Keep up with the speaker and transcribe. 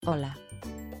Hola.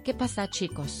 ¿Qué pasa,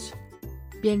 chicos?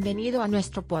 Bienvenido a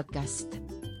nuestro podcast.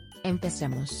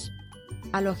 Empecemos.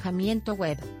 Alojamiento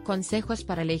web, consejos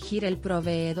para elegir el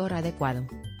proveedor adecuado.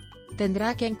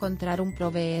 Tendrá que encontrar un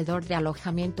proveedor de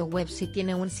alojamiento web si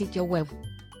tiene un sitio web.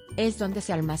 Es donde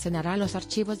se almacenarán los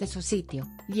archivos de su sitio,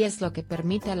 y es lo que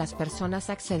permite a las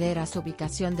personas acceder a su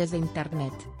ubicación desde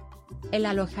Internet. El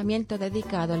alojamiento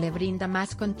dedicado le brinda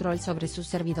más control sobre su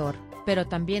servidor, pero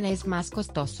también es más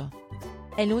costoso.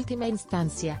 En última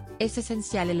instancia, es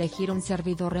esencial elegir un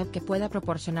servidor web que pueda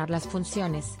proporcionar las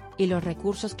funciones y los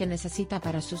recursos que necesita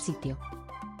para su sitio.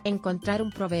 Encontrar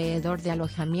un proveedor de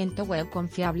alojamiento web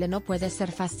confiable no puede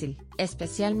ser fácil,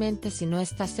 especialmente si no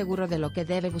está seguro de lo que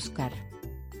debe buscar.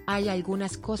 Hay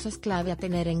algunas cosas clave a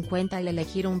tener en cuenta al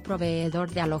elegir un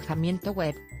proveedor de alojamiento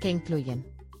web, que incluyen: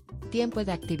 tiempo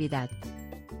de actividad.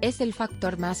 Es el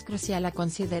factor más crucial a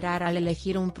considerar al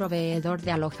elegir un proveedor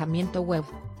de alojamiento web.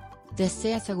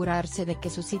 Desea asegurarse de que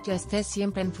su sitio esté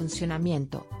siempre en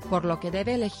funcionamiento, por lo que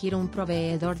debe elegir un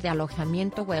proveedor de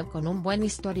alojamiento web con un buen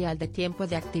historial de tiempo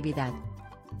de actividad.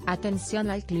 Atención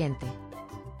al cliente.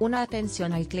 Una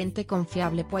atención al cliente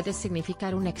confiable puede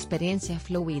significar una experiencia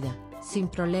fluida, sin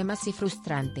problemas y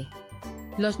frustrante.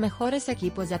 Los mejores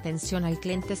equipos de atención al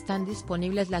cliente están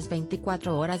disponibles las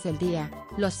 24 horas del día,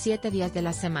 los 7 días de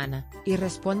la semana, y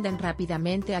responden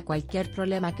rápidamente a cualquier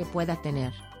problema que pueda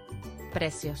tener.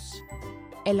 Precios.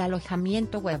 El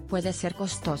alojamiento web puede ser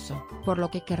costoso, por lo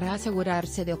que querrá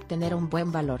asegurarse de obtener un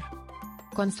buen valor.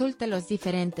 Consulte los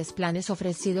diferentes planes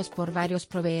ofrecidos por varios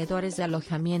proveedores de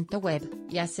alojamiento web,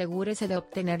 y asegúrese de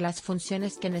obtener las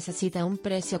funciones que necesita a un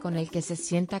precio con el que se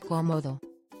sienta cómodo.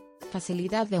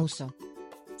 Facilidad de uso.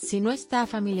 Si no está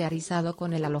familiarizado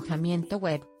con el alojamiento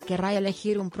web, querrá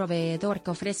elegir un proveedor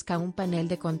que ofrezca un panel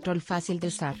de control fácil de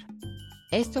usar.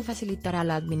 Esto facilitará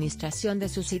la administración de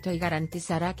su sitio y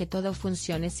garantizará que todo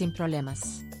funcione sin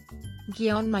problemas.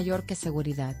 Mayor que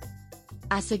seguridad.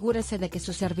 Asegúrese de que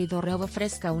su servidor web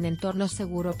ofrezca un entorno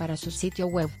seguro para su sitio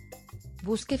web.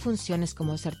 Busque funciones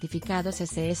como certificados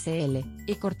SSL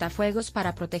y cortafuegos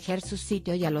para proteger su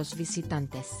sitio y a los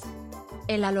visitantes.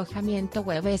 El alojamiento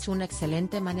web es una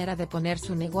excelente manera de poner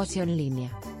su negocio en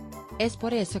línea. Es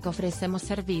por eso que ofrecemos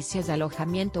servicios de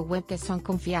alojamiento web que son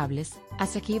confiables,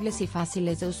 asequibles y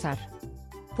fáciles de usar.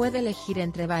 Puede elegir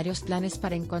entre varios planes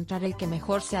para encontrar el que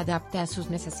mejor se adapte a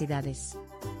sus necesidades.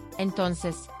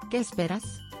 Entonces, ¿qué esperas?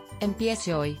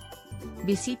 Empiece hoy.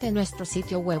 Visite nuestro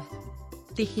sitio web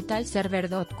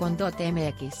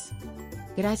digitalserver.com.mx.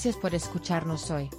 Gracias por escucharnos hoy.